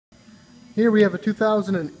Here we have a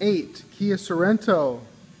 2008 Kia Sorento.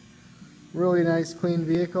 Really nice clean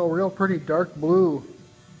vehicle, real pretty dark blue.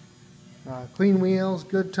 Clean wheels,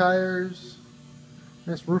 good tires,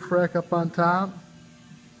 nice roof rack up on top.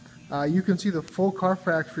 You can see the full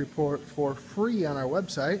Carfax report for free on our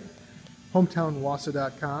website,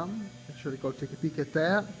 hometownwausau.com. Make sure to go take a peek at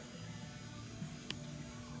that.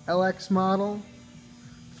 LX model,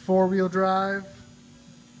 4-wheel drive.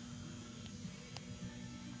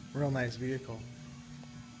 Real nice vehicle.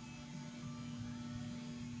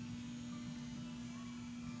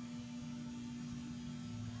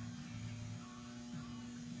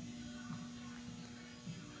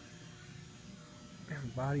 Man, the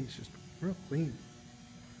body is just real clean.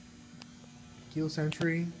 Keyless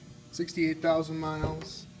entry, 68,000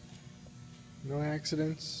 miles, no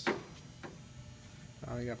accidents.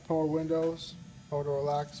 You got power windows, power door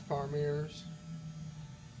locks, power mirrors.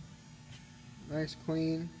 Nice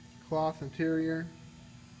clean cloth interior.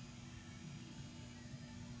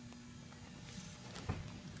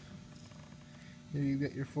 Here you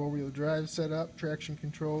get your 4-wheel drive set up, traction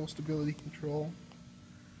control, stability control.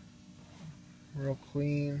 Real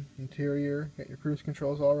clean interior. Got your cruise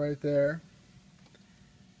controls all right there.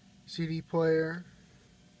 CD player,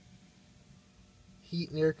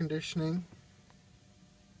 heat and air conditioning.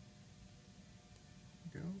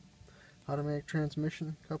 There you go. Automatic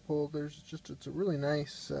transmission, cup holders. It's a really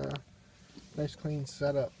nice, nice clean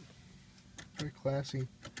setup. Very classy.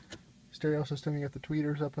 Stereo system. You got the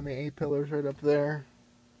tweeters up on the A-pillars right up there.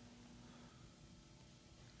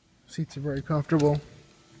 Seats are very comfortable.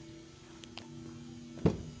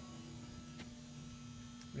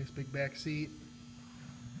 Nice big back seat.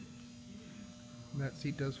 And that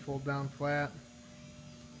seat does fold down flat.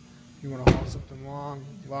 If you want to haul something long,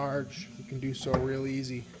 large, you can do so real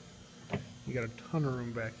easy. You got a ton of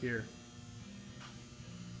room back here.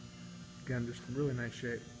 Again, just in really nice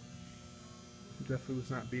shape. Definitely was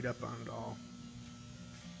not beat up on at all.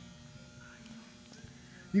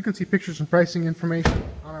 You can see pictures and pricing information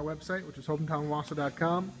on our website, which is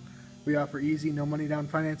hometownwausau.com. We offer easy, no money down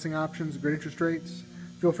financing options, great interest rates.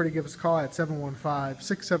 Feel free to give us a call at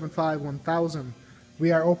 715-675-1000.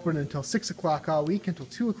 We are open until 6 o'clock all week, until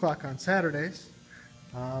 2 o'clock on Saturdays.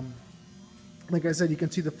 Like I said, you can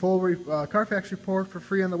see the full Carfax report for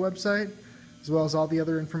free on the website, as well as all the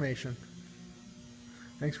other information.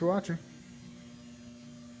 Thanks for watching.